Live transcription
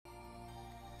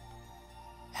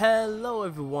Hello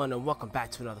everyone and welcome back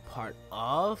to another part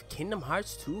of Kingdom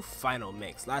Hearts 2 Final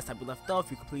Mix. Last time we left off,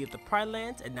 we completed the Pride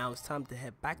Lands and now it's time to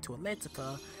head back to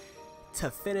Atlantica to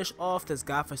finish off this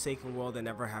godforsaken world and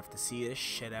never have to see this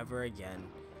shit ever again.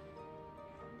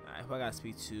 Alright, who I gotta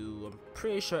speak to? I'm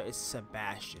pretty sure it's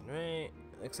Sebastian, right?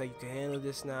 Looks like you can handle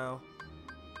this now.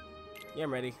 Yeah,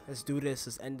 I'm ready. Let's do this.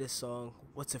 Let's end this song.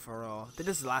 What's it for all? This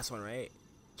is the last one, right?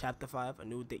 Chapter 5, a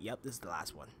new day. Yep, this is the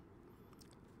last one.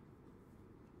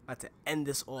 About to end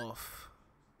this off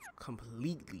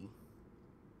completely.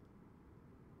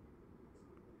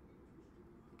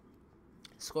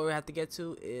 Score we have to get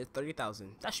to is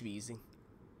 30,000. That should be easy.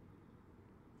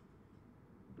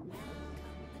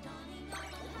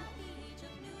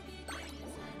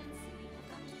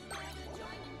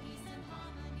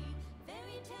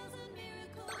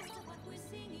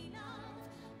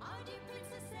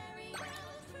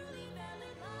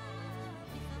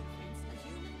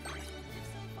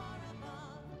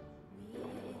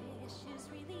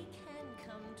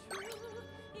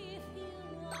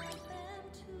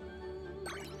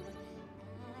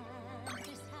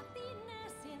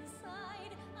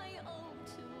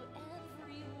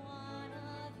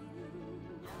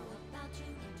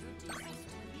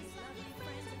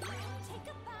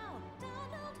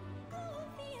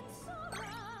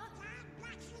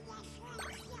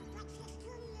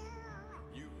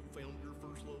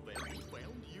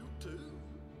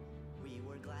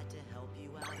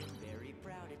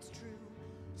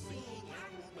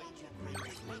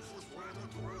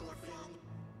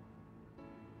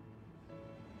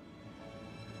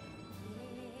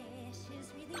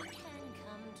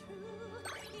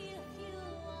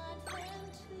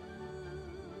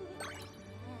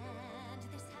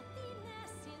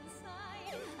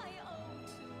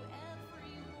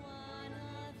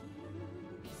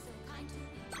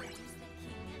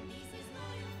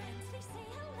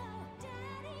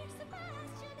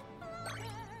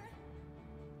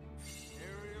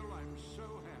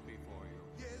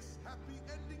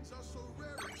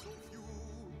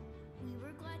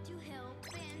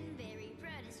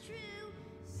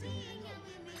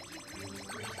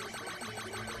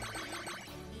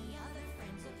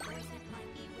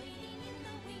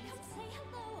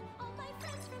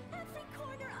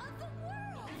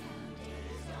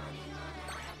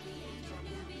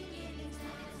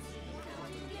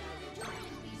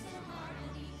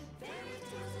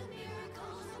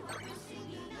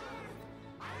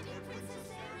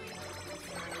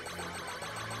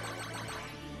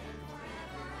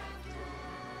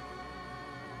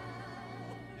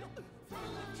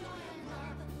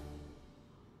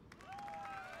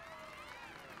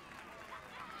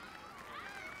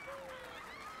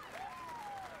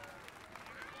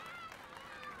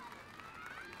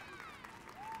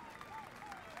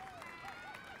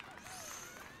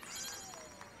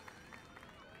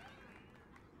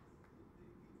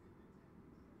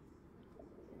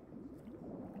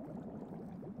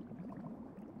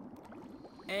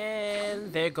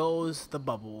 And there goes the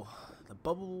bubble. The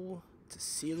bubble to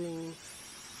sealing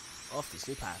off this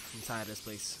new path inside this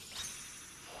place.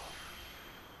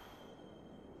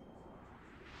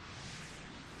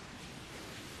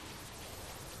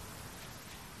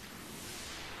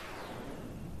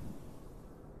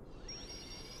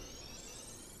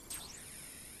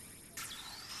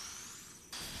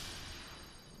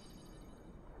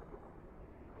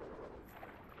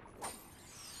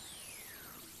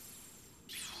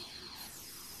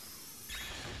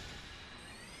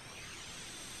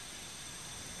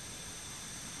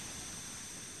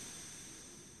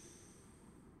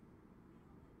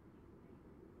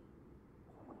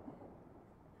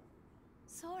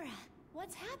 Sora,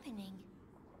 what's happening?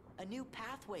 A new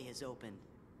pathway has opened.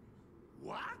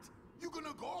 What? You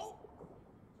gonna go?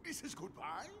 This is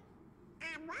goodbye?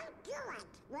 I won't do it.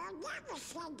 We'll never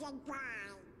say goodbye.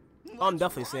 Oh, I'm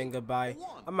definitely saying goodbye.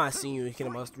 I'm not seeing you in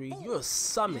Kingdom Hearts 3. You're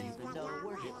summoned. Even though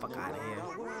we're hit Fuck out of here.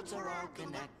 our worlds are all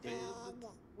connected,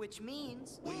 which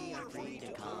means we are free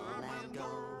to come and go.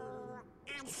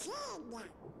 I'm Sid.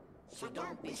 So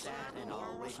don't be sad and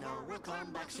always know we'll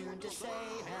come back soon to say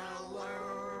hello.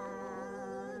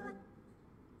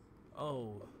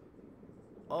 Oh.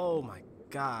 Oh my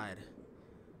god.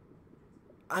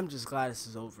 I'm just glad this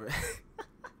is over.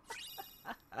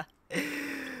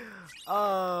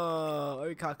 Oh,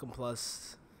 Orichalcum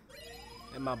Plus.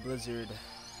 And my Blizzard.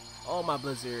 Oh, my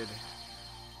Blizzard.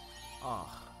 Oh,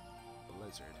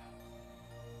 Blizzard.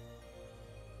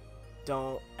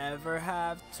 Don't ever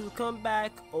have to come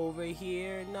back over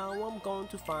here. Now I'm going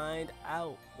to find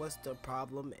out what's the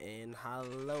problem. And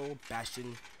hello,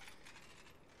 Bastion.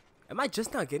 Am I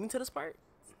just not getting to this part?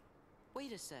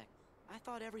 Wait a sec. I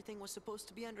thought everything was supposed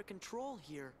to be under control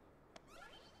here.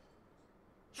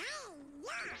 Hey,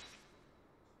 look!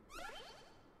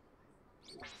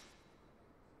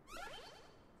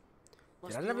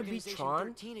 Must Did I be never beat Organization Tron?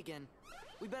 13 again.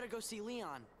 We better go see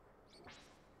Leon.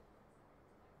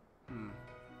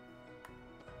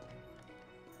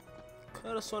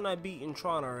 Could've sworn I beaten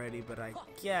Tron already, but I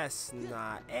guess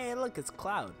not. Hey, look, it's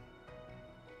Cloud.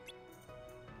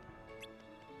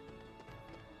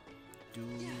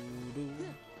 Doo-doo.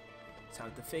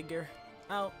 Time to figure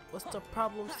out what's the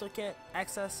problem. Still can't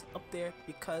access up there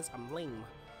because I'm lame.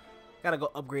 Gotta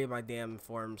go upgrade my damn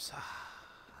forms.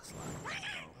 That's a lot.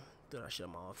 Do that shit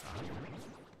all the time.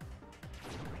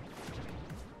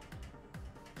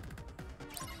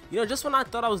 You know, just when I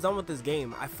thought I was done with this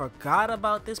game, I forgot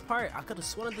about this part. I could have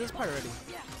sworn to this part already.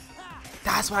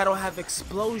 That's why I don't have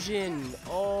explosion.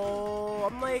 Oh,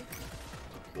 I'm like,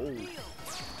 oh,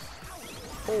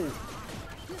 oh,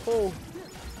 oh.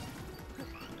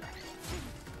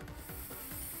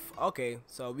 Okay,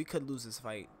 so we could lose this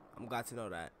fight. I'm glad to know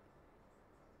that.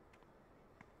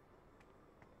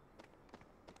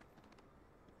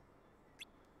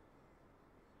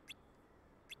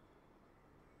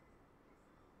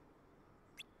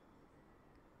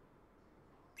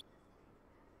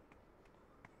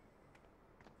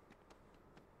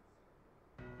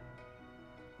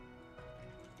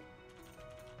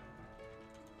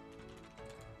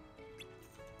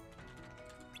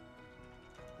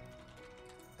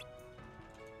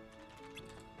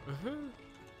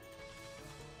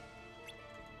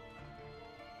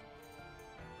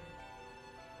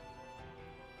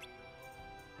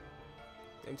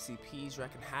 MCP's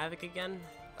wrecking havoc again?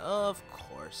 Of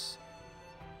course.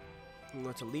 I'm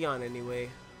going to Leon anyway.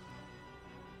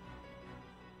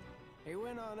 He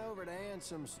went on over to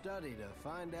Ansom's study to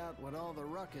find out what all the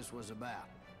ruckus was about.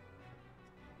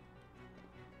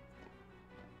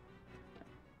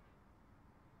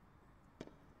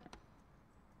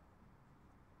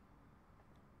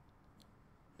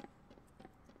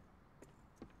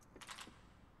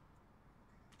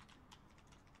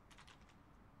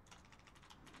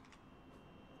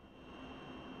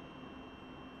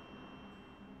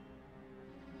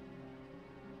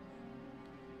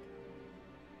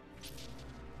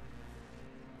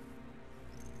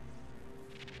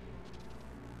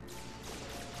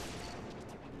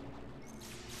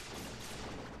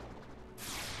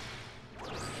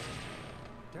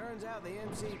 Turns out the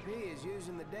MCP is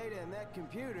using the data in that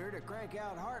computer to crank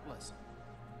out Heartless.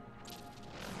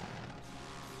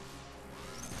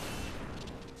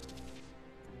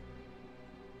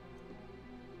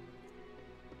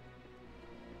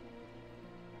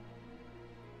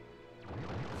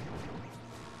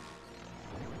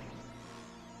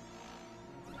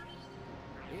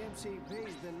 The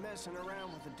MCP's been messing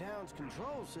around with the town's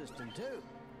control system, too.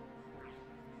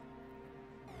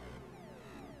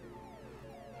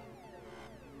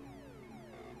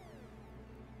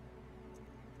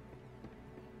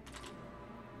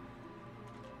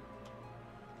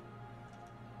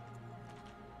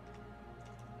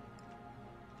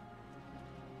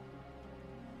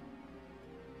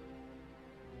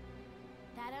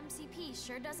 That MCP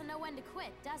sure doesn't know when to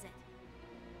quit, does it?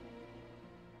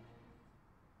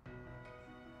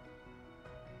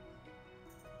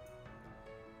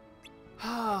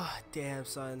 Ah, damn,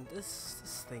 son.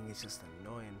 This thing is just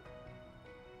annoying.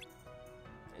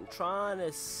 And Tron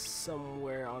is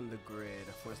somewhere on the grid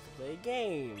for us to play a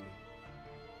game.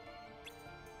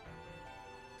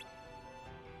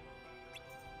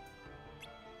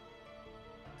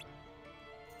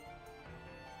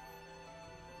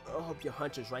 I hope your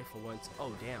hunch is right for once.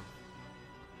 Oh, damn.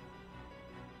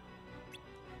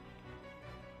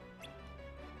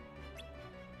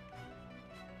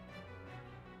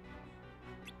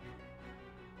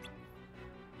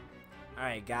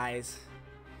 Alright, guys.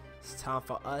 It's time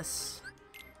for us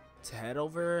to head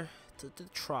over to the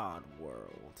Tron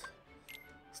world.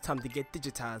 It's time to get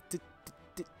digitized.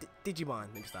 Digimon.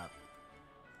 Let me stop.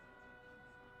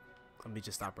 Let me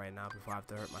just stop right now before I have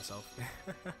to hurt myself.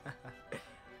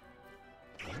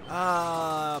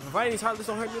 Providing these heartless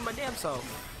don't hurt me in my damn self.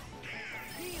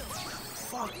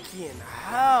 Fucking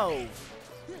hell.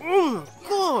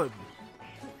 Good.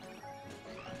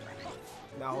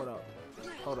 Now hold up.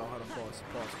 Hold on,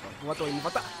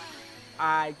 pause.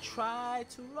 I tried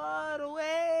to run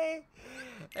away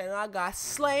and I got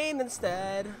slain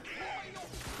instead.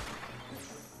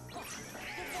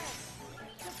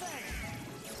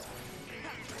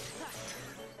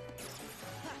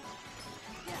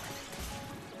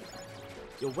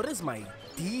 Yo, what is my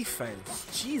defense?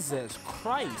 Jesus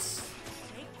Christ.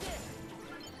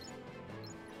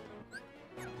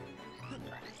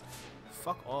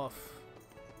 Fuck off.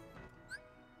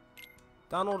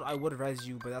 Donald, I would res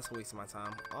you, but that's a waste of my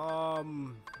time.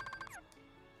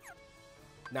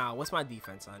 Now, what's my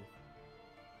defense on?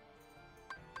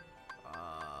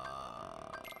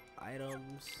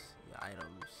 Items. Yeah,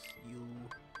 items. You.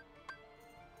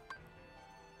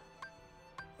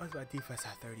 What's my defense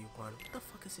at 31? What the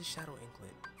fuck is this Shadow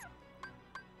Inklet?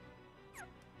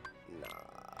 Nah.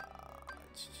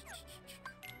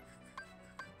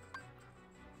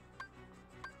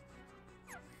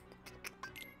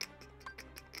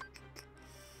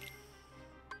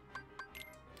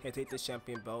 Okay, take this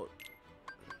champion belt.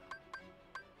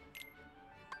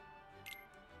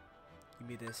 Give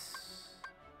me this.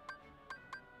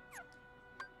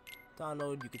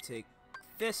 Donald, you could take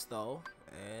this though,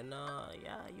 and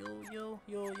yeah,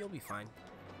 you'll be fine.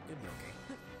 You'll be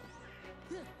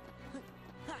okay.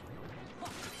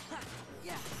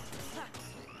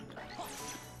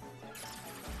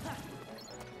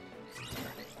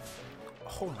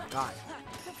 Oh my god.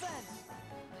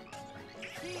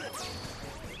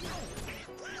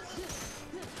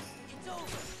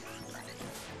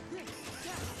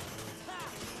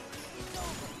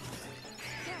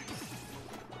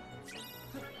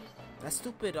 That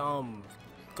stupid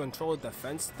control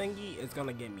defense thingy is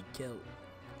gonna get me killed.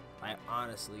 Like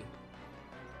honestly.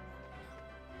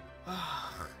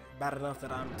 Bad enough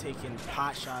that I'm taking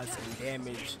pot shots and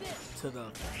damage to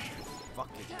the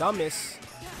fucking dumbest.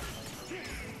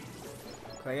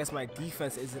 I guess my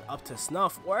defense isn't up to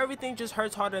snuff, or everything just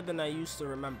hurts harder than I used to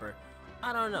remember.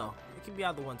 I don't know. It could be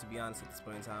either one, to be honest, at this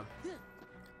point in time.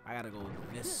 I gotta go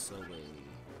this way.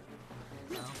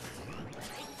 No.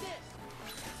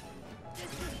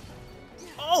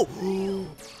 Oh!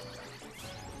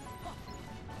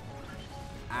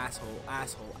 Asshole,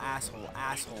 asshole, asshole,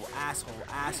 asshole, asshole,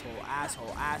 asshole,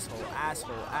 asshole, asshole,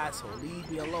 asshole, asshole. Leave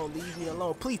me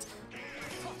alone, please.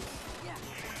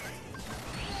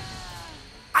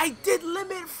 I did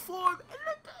limit form in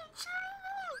the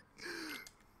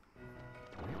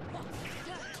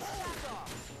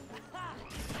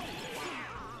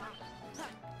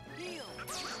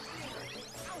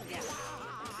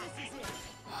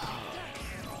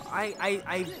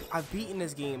I've beaten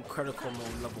this game critical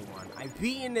mode level 1. I've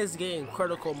beaten this game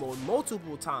critical mode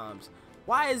multiple times.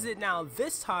 Why is it now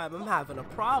this time I'm having a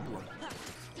problem?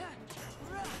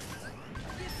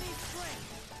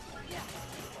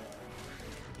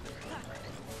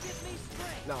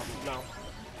 No, no.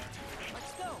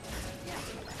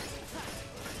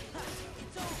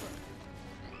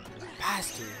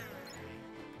 Bastard.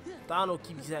 Donald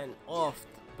keeps getting off,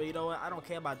 but you know what? I don't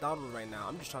care about Donald right now.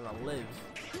 I'm just trying to live.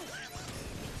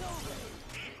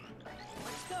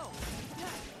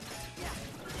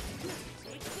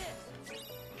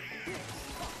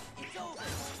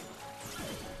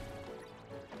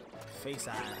 Face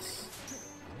ass.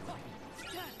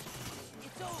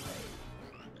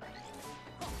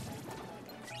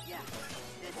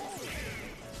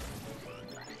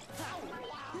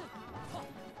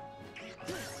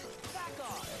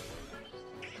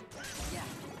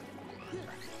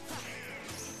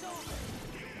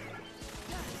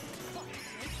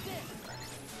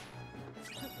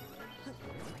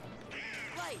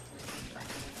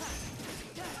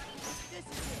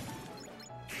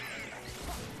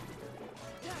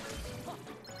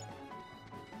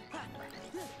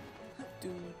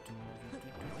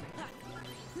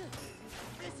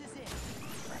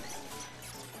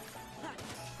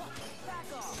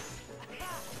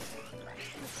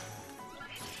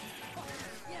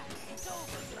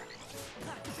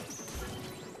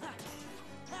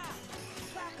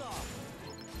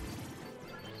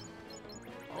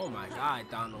 Oh my god,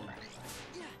 Donald.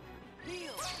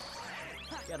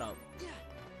 Get up.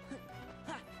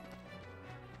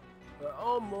 We're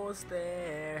almost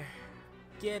there.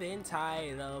 Getting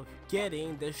tired of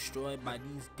getting destroyed by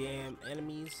these damn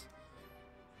enemies.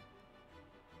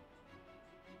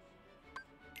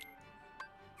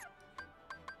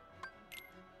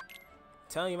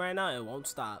 Telling you right now, it won't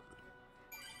stop.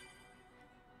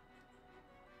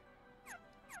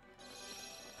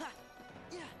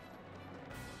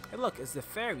 Hey look, it's the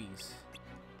fairies.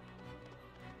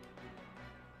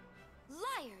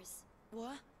 Liars!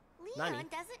 What? Leon Nani?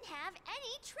 doesn't have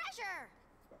any treasure!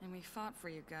 And we fought for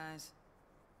you guys.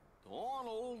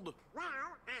 Donald! Well,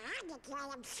 I had to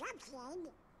tell him something.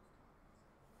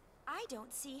 I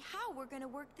don't see how we're gonna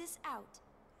work this out.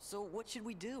 So what should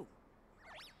we do?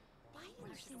 Why do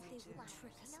you think they would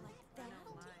trick us like that?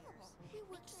 We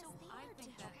worked so hard to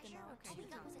help them out. Too.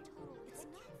 It's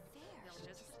not fair. They'll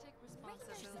just take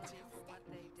responsibility for what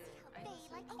they did. They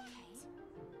like Okay.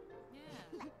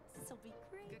 Yeah. This'll be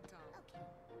great. Good call. Okay.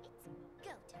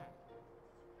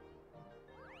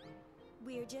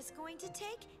 We're just going to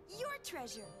take your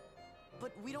treasure.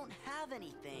 But we don't have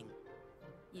anything.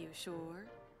 You sure?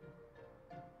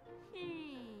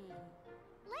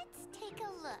 Let's take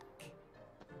a look.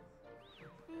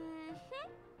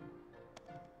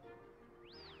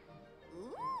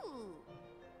 Ooh.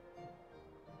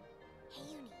 Hey,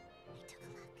 Uni, I took a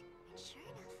look, and sure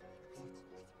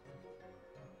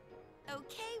enough,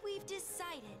 Okay, we've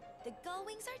decided. The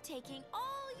Gullwings are taking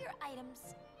all your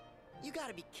items. You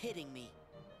gotta be kidding me.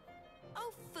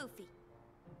 Oh, foofy.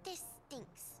 this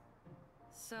stinks.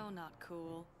 So not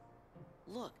cool.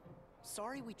 Look,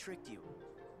 sorry we tricked you,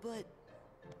 but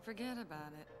Forget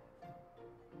about it.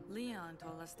 Leon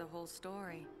told us the whole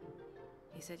story.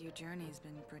 He said your journey's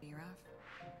been pretty rough.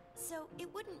 So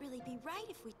it wouldn't really be right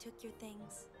if we took your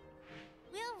things.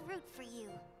 We'll root for you.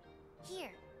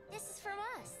 Here, this is from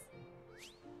us.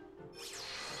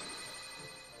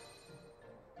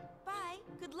 Bye.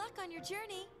 Good luck on your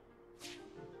journey.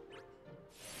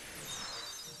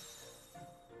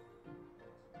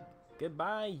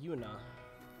 Goodbye, Yuna.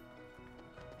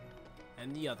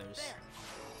 And the others.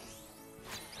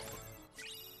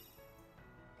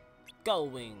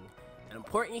 Gullwing. An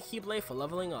important keyblade for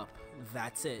leveling up.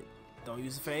 That's it. Don't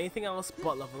use it for anything else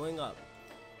but leveling up.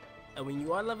 And when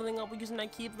you are leveling up with using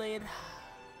that keyblade,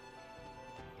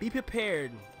 be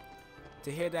prepared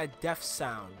to hear that death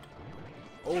sound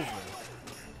over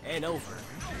and over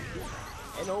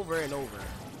and over and over.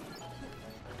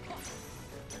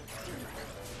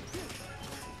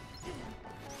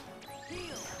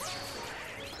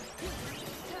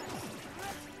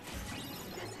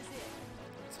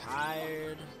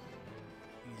 Tired.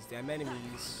 These damn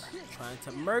enemies trying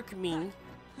to murk me.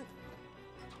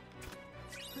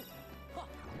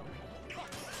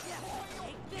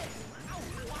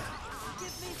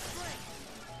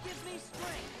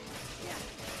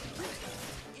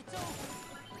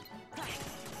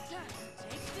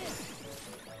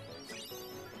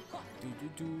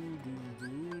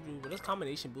 What does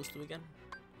combination boost do again?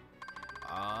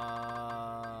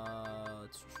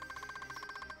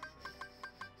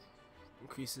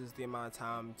 Increases the amount of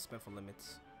time spent for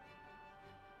limits.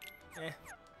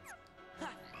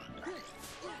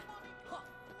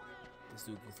 This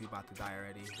dude Goofy about to die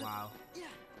already. Wow.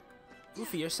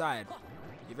 Goofy, your side.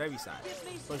 Your very side.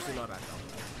 Don't you know that though?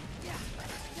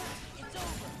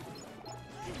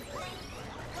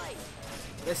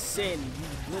 Listen,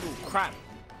 you little crap.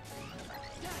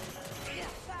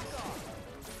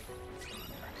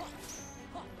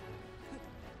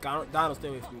 Donald, stay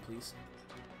away from me, please.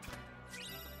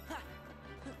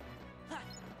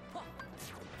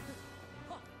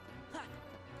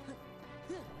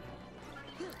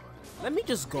 Let me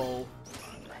just go.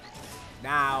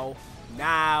 Now,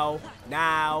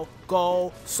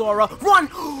 go, Sora, run!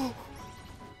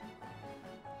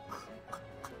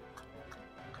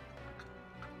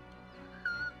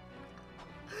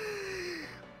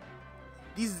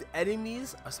 These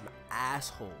enemies are some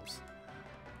assholes.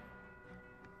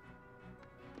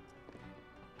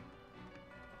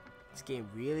 This game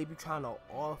really be trying to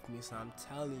off me, so I'm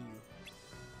telling you.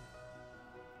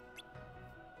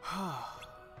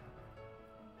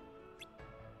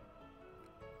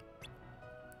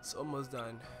 It's almost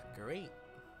done. Great.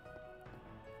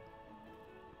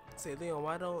 Say, Leon,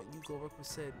 why don't you go work with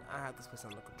Sid? I have this place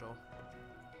under control.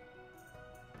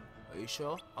 Are you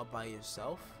sure? All by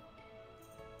yourself?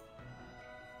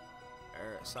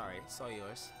 Sorry, it's all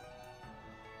yours.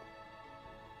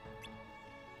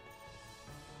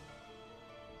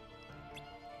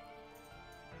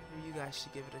 Maybe you guys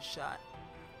should give it a shot.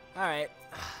 Alright.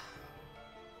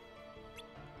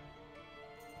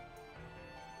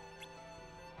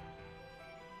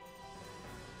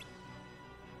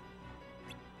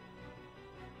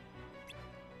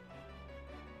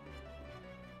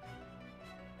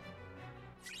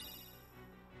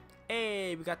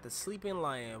 Hey, we got the Sleeping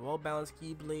Lion. Well-balanced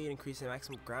keyblade, increasing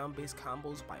maximum ground-based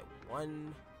combos by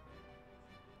 1.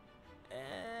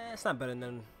 It's not better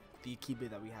than the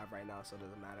keyblade that we have right now, so it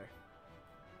doesn't matter.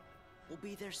 We'll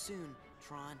be there soon,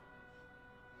 Tron.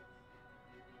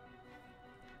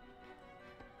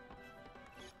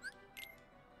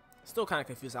 Still kind of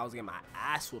confused. I was getting my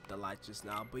ass whooped a lot just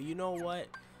now, but you know what?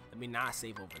 Let me not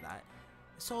save over that.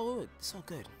 It's so good. So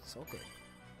good. So good.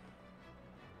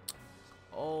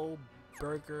 Oh,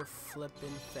 burger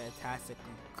flipping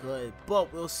fantastically good.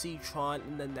 But we'll see Tron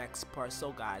in the next part.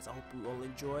 So guys, I hope you all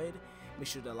enjoyed. Make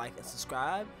sure to like and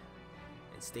subscribe.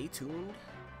 And stay tuned